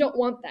so we don't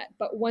want that.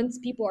 But once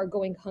people are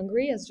going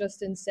hungry, as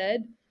Justin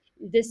said,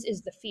 this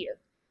is the fear.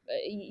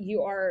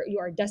 You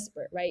are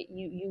desperate, right?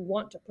 You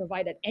want to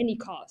provide at any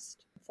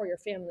cost for your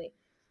family.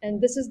 And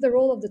this is the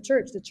role of the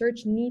church. The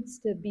church needs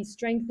to be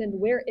strengthened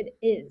where it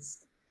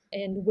is.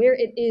 And where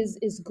it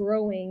is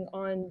growing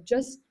on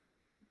just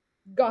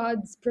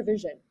God's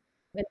provision.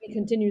 And we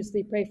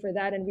continuously pray for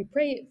that. And we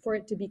pray for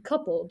it to be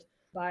coupled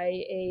by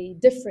a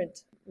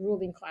different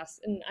ruling class.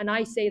 And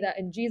I say that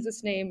in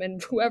Jesus' name,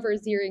 and whoever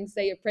is hearing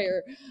say a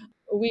prayer,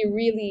 we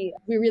really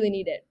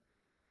need it.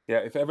 Yeah,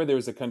 if ever there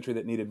was a country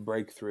that needed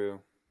breakthrough,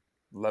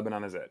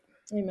 Lebanon is it.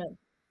 Amen.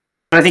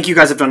 I think you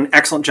guys have done an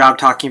excellent job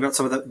talking about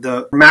some of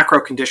the macro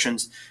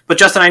conditions. But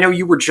Justin, I know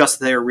you were just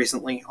there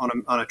recently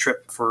on a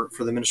trip for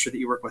the ministry that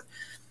you work with.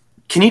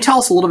 Can you tell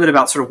us a little bit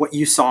about sort of what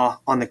you saw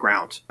on the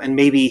ground, and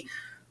maybe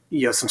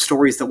some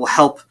stories that will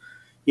help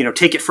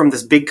take it from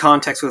this big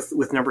context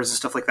with numbers and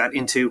stuff like that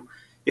into,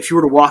 if you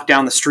were to walk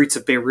down the streets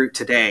of Beirut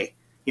today,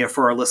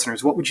 for our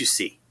listeners, what would you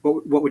see?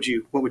 What would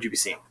you be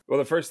seeing? Well,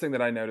 the first thing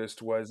that I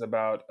noticed was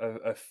about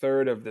a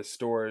third of the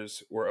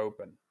stores were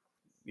open.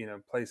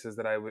 Places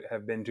that I would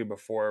have been to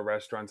before,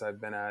 restaurants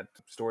I've been at,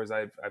 stores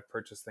I've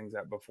purchased things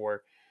at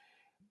before,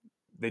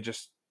 they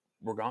just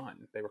were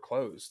gone. They were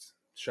closed.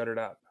 shuttered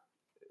up.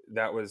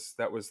 That was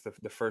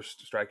the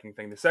first striking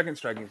thing. The second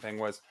striking thing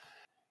was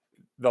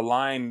the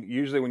line.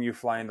 Usually when you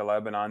fly into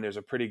Lebanon, there's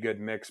a pretty good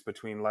mix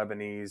between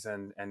Lebanese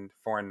and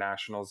foreign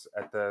nationals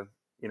at the,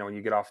 when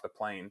you get off the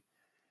plane.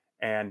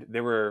 And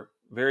there were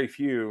very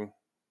few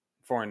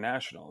foreign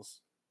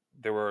nationals.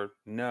 There were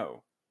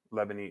no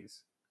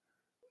Lebanese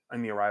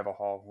in the arrival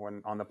hall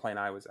when on the plane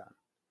I was on,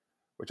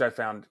 which I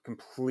found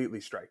completely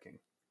striking.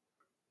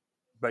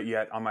 But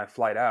yet on my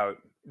flight out,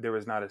 there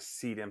was not a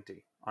seat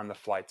empty on the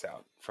flights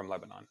out from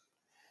Lebanon.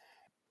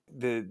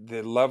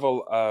 The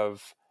level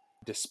of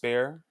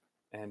despair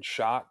and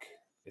shock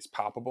is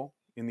palpable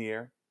in the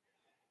air.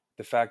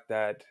 The fact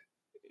that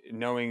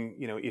knowing,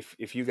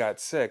 if you got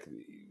sick,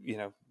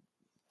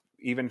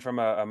 even from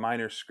a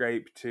minor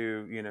scrape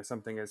to,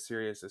 something as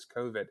serious as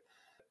COVID,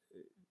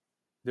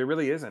 there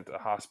really isn't a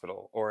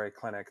hospital or a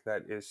clinic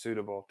that is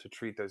suitable to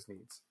treat those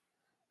needs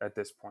at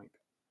this point.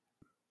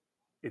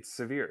 It's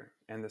severe,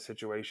 and the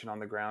situation on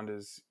the ground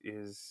is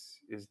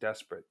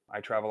desperate.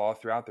 I travel all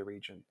throughout the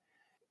region.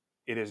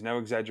 It is no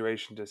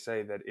exaggeration to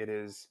say that it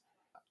is.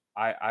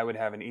 I would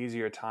have an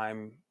easier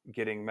time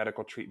getting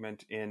medical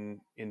treatment in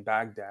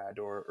Baghdad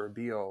or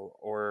Erbil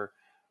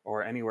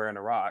or anywhere in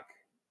Iraq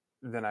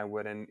than I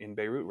would in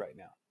Beirut right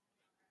now.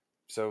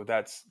 So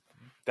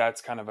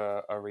that's kind of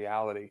a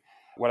reality.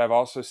 What I've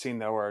also seen,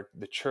 though, are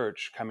the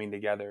church coming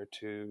together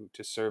to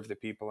serve the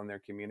people in their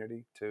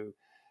community, to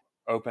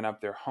open up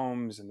their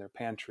homes and their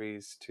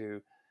pantries,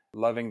 to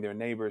loving their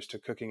neighbors, to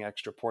cooking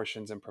extra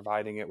portions and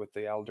providing it with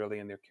the elderly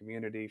in their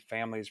community,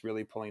 families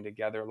really pulling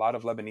together. A lot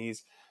of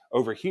Lebanese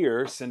over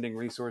here sending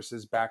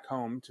resources back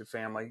home to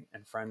family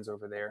and friends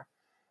over there.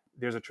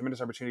 There's a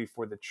tremendous opportunity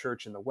for the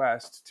church in the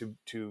West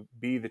to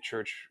be the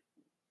church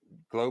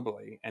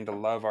globally and to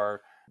love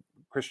our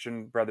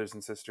Christian brothers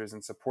and sisters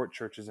and support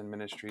churches and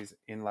ministries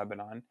in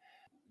Lebanon.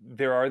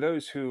 There are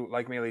those who,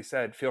 like Maylee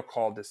said, feel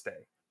called to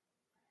stay.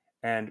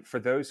 And for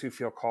those who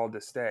feel called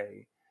to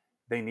stay,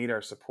 they need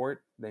our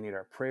support, they need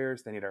our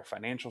prayers, they need our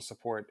financial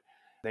support,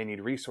 they need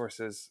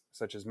resources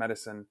such as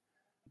medicine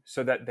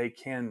so that they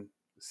can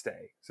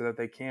stay, so that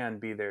they can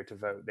be there to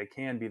vote, they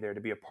can be there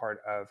to be a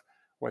part of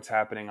what's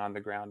happening on the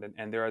ground.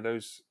 And there are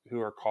those who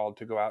are called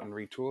to go out and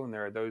retool, and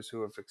there are those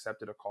who have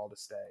accepted a call to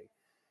stay.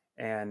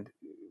 And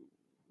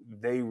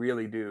they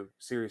really do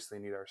seriously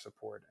need our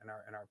support and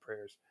our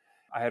prayers.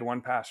 I had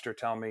one pastor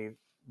tell me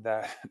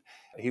that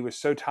he was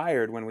so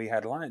tired when we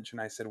had lunch,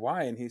 and I said,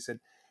 "Why?" And he said,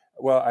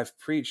 "Well, I've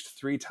preached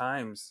 3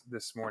 times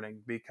this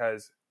morning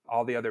because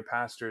all the other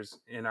pastors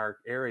in our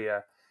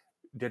area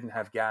didn't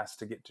have gas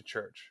to get to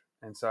church.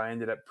 And so I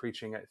ended up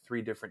preaching at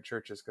 3 different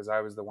churches because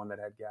I was the one that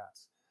had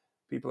gas.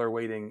 People are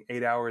waiting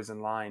 8 hours in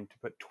line to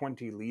put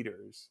 20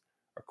 liters,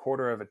 a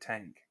quarter of a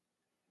tank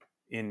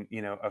in,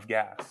 of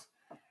gas.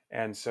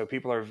 And so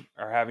people are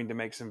having to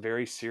make some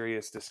very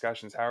serious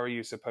discussions. How are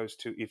you supposed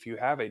to, if you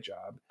have a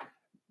job,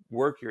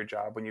 work your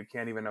job when you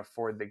can't even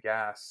afford the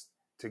gas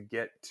to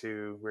get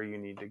to where you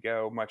need to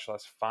go, much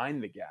less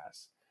find the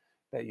gas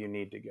that you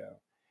need to go?"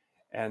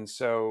 And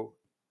so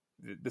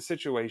the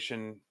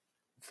situation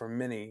for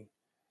many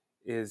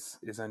is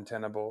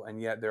untenable,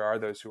 and yet there are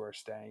those who are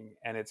staying.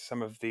 And it's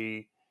some of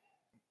the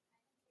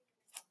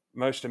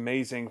most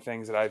amazing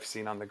things that I've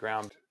seen on the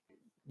ground.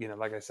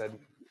 Like I said,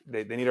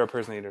 they need our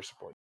prayers, they need our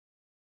support.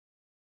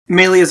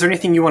 Maylee, is there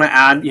anything you want to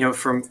add,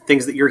 from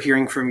things that you're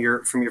hearing from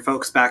your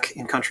folks back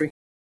in country?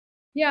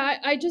 Yeah,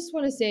 I just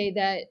want to say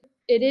that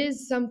it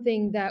is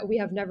something that we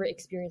have never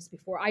experienced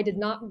before. I did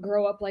not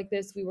grow up like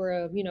this. We were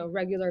a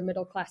regular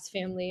middle class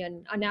family,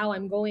 and now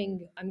I'm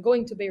going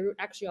to Beirut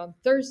actually on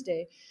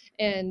Thursday,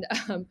 and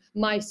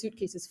my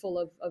suitcase is full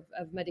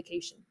of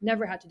medication.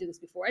 Never had to do this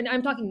before, and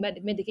I'm talking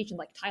medication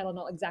like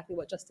Tylenol, exactly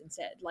what Justin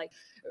said, like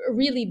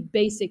really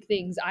basic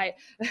things.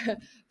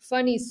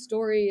 Funny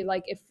story,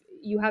 like if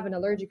you have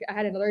I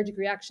had an allergic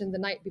reaction the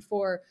night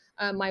before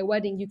my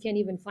wedding. You can't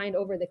even find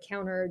over the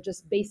counter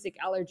just basic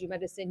allergy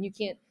medicine. You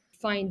can't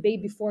find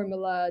baby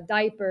formula,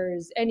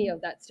 diapers, any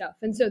of that stuff.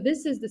 And so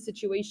this is the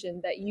situation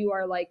that you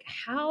are like,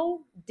 how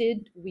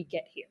did we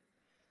get here?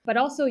 But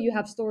also you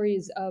have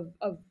stories of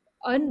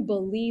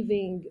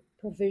unbelieving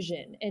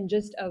provision and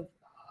just of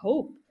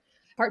hope.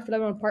 Heart for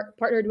Lebanon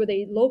partnered with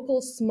a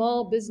local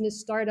small business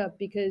startup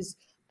because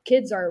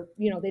kids are,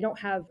 they don't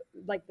have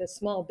like the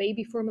small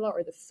baby formula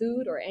or the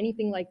food or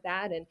anything like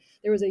that. And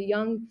there was a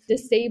young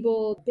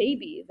disabled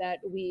baby that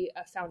we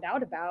found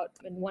out about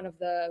in one of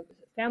the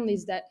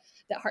families that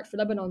Heart for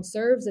Lebanon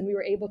serves. And we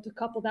were able to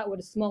couple that with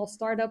a small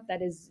startup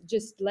that is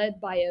just led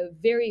by a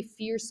very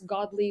fierce,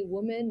 godly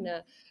woman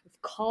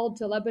called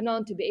to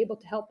Lebanon to be able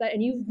to help that.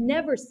 And you've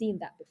never seen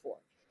that before.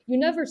 You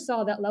never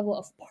saw that level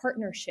of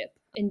partnership,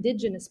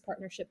 indigenous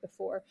partnership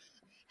before,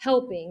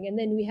 helping. And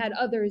then we had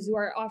others who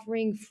are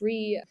offering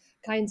free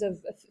kinds of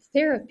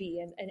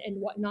therapy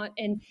and whatnot.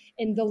 And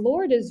the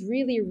Lord is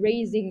really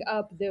raising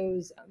up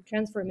those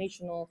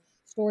transformational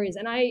stories.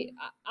 And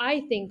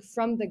I think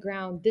from the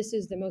ground, this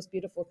is the most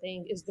beautiful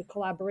thing, is the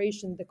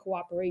collaboration, the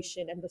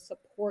cooperation, and the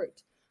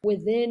support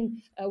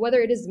within,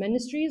 whether it is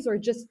ministries or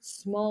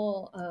just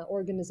small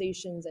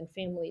organizations and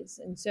families.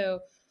 And so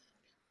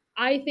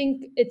I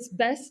think it's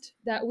best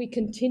that we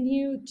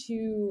continue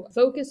to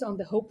focus on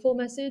the hopeful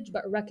message,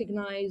 but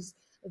recognize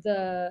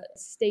the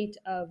state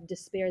of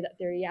despair that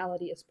the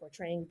reality is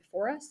portraying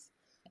before us,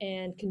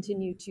 and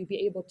continue to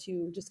be able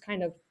to just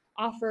kind of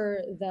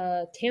offer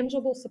the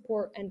tangible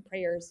support and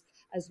prayers,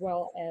 as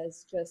well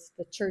as just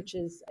the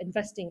churches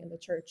investing in the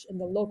church, in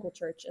the local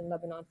church in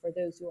Lebanon, for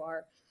those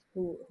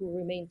who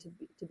remain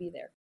to be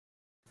there.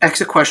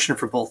 Exit question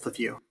for both of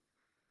you.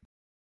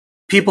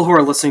 People who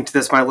are listening to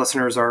this, my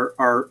listeners,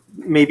 are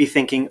maybe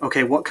thinking,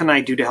 okay, what can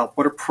I do to help?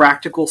 What are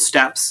practical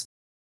steps?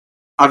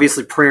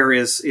 Obviously, prayer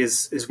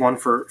is one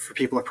for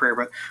people of prayer,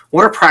 but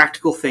what are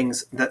practical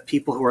things that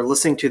people who are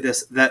listening to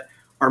this that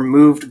are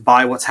moved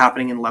by what's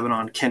happening in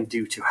Lebanon can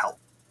do to help?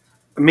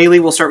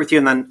 Maylee, we'll start with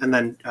you, and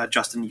then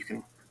Justin, you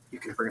can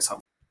bring us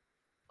home.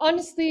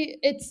 Honestly,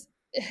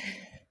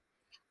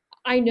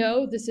 I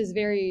know this is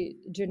very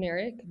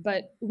generic,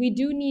 but we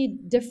do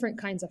need different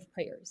kinds of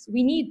prayers.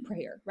 We need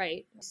prayer,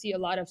 right? You see a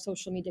lot of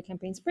social media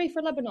campaigns, pray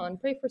for Lebanon,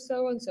 pray for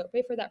so-and-so,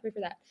 pray for that, pray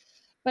for that.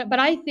 But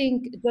I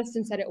think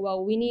Justin said it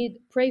well, we need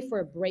pray for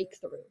a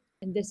breakthrough.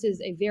 And this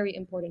is a very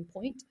important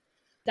point.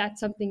 That's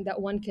something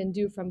that one can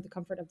do from the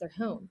comfort of their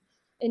home.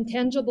 In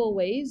tangible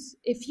ways,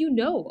 if you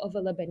know of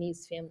a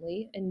Lebanese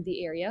family in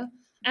the area,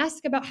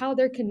 ask about how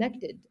they're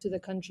connected to the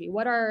country.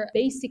 What are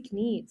basic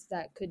needs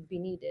that could be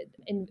needed?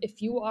 And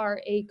if you are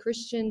a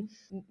Christian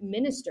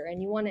minister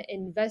and you want to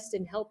invest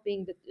in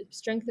helping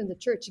strengthen the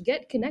church,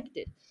 get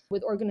connected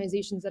with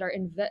organizations that are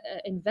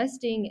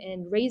investing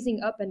and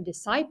raising up and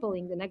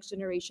discipling the next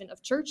generation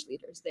of church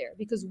leaders there,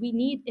 because we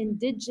need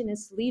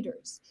indigenous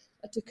leaders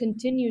to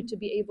continue to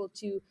be able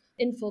to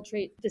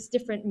infiltrate this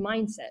different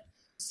mindset.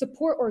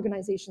 Support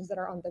organizations that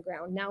are on the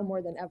ground now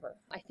more than ever.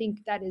 I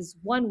think that is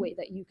one way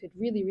that you could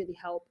really, really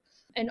help.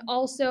 And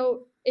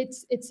also,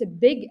 it's a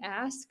big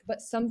ask,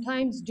 but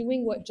sometimes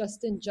doing what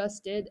Justin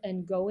just did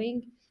and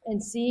going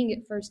and seeing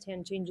it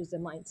firsthand changes the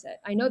mindset.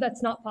 I know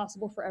that's not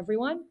possible for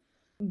everyone,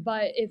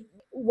 but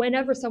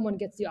whenever someone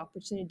gets the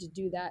opportunity to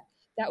do that,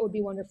 that would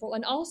be wonderful.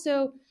 And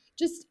also,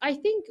 I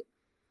think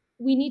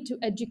we need to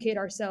educate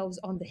ourselves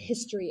on the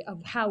history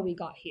of how we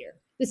got here.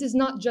 This is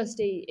not just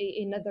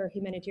another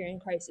humanitarian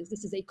crisis.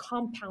 This is a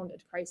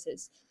compounded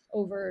crisis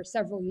over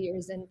several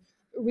years. And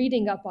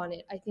reading up on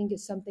it, I think,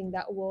 is something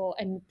that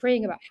and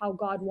praying about how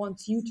God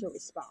wants you to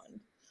respond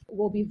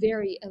will be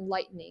very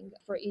enlightening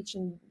for each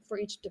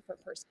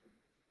different person.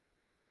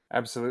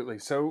 Absolutely.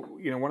 So,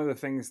 one of the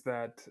things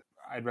that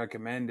I'd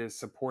recommend is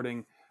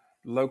supporting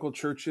local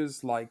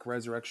churches like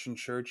Resurrection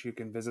Church. You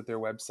can visit their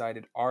website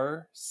at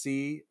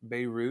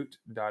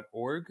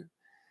rcbeirut.org.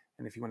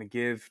 And if you want to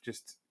give,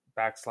 just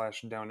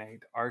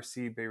 /donate,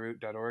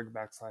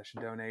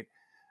 rcbeirut.org/donate.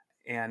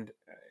 And,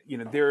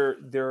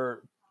 they're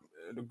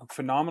a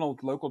phenomenal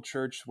local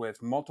church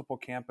with multiple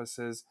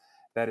campuses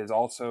that is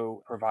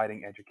also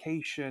providing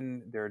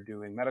education. They're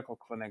doing medical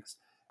clinics,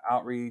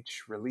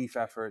 outreach, relief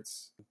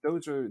efforts.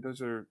 Those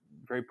are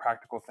very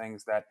practical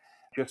things that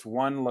just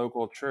one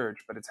local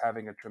church, but it's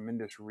having a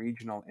tremendous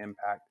regional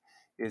impact,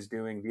 is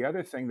doing. The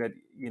other thing that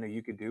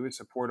you could do is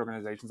support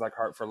organizations like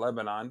Heart for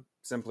Lebanon,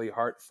 simply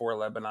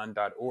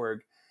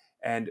heartforlebanon.org.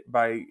 And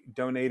by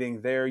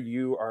donating there,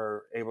 you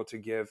are able to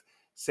give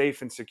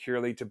safe and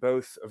securely to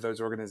both of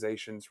those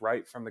organizations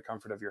right from the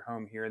comfort of your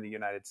home here in the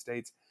United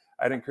States.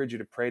 I'd encourage you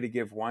to pray to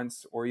give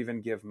once or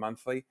even give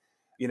monthly.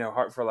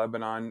 Heart for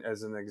Lebanon,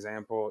 as an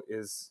example,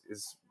 is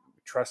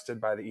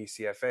trusted by the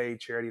ECFA,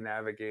 Charity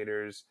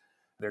Navigators,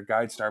 their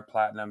GuideStar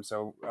Platinum,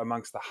 so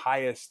amongst the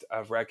highest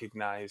of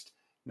recognized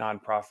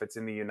nonprofits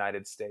in the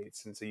United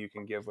States. And so you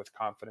can give with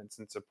confidence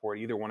and support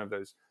either one of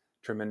those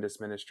tremendous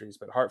ministries,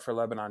 but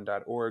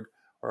heartforlebanon.org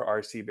or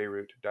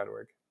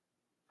rcbeirut.org.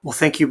 Well,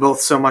 thank you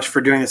both so much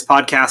for doing this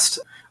podcast.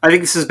 I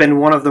think this has been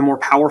one of the more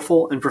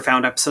powerful and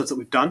profound episodes that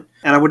we've done.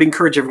 And I would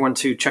encourage everyone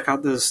to check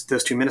out those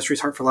two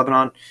ministries, Heart for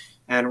Lebanon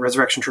and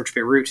Resurrection Church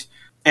Beirut.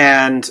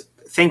 And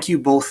thank you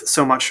both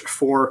so much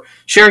for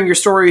sharing your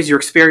stories, your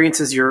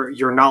experiences,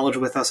 your knowledge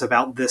with us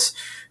about this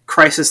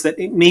crisis that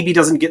it maybe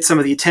doesn't get some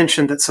of the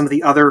attention that some of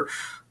the other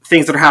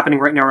things that are happening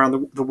right now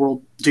around the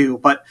world do.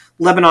 But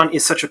Lebanon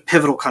is such a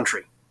pivotal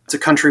country. It's a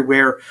country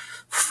where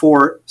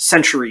for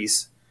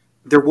centuries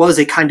there was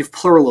a kind of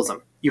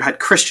pluralism. You had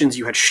Christians,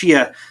 you had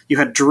Shia, you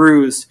had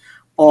Druze,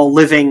 all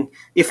living,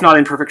 if not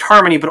in perfect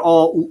harmony, but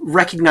all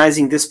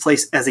recognizing this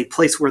place as a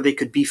place where they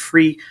could be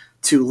free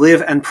to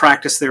live and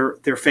practice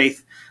their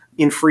faith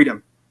in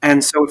freedom.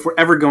 And so if we're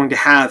ever going to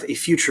have a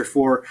future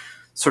for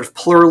sort of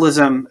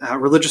pluralism,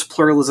 religious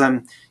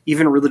pluralism,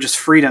 even religious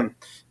freedom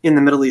in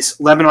the Middle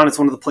East, Lebanon is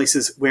one of the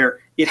places where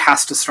it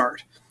has to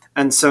start.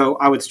 And so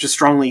I would just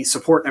strongly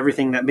support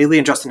everything that Maylee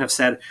and Justin have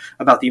said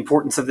about the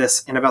importance of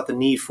this and about the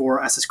need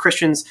for us as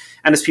Christians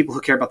and as people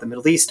who care about the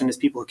Middle East and as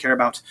people who care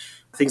about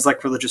things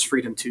like religious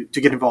freedom to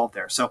get involved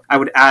there. So I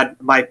would add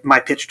my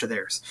pitch to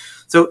theirs.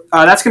 So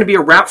that's going to be a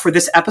wrap for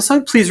this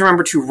episode. Please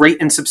remember to rate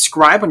and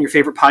subscribe on your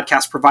favorite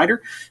podcast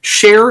provider.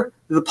 Share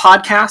the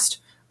podcast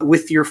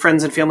with your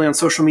friends and family on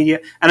social media.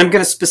 And I'm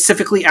going to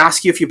specifically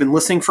ask you, if you've been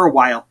listening for a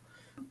while,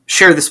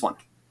 share this one.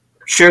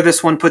 Share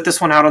this one, put this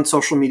one out on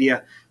social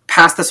media,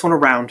 pass this one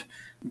around,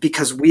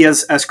 because we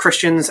as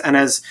Christians and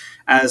as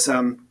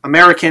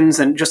Americans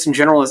and just in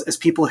general as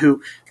people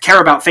who care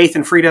about faith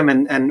and freedom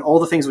and all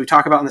the things we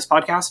talk about in this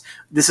podcast,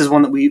 this is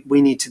one that we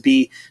need to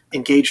be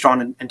engaged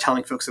on and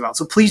telling folks about.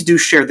 So please do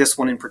share this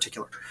one in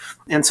particular.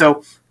 And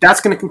so that's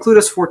going to conclude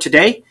us for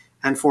today.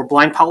 And for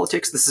Blind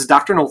Politics, this is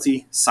Dr.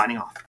 Nolte signing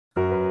off.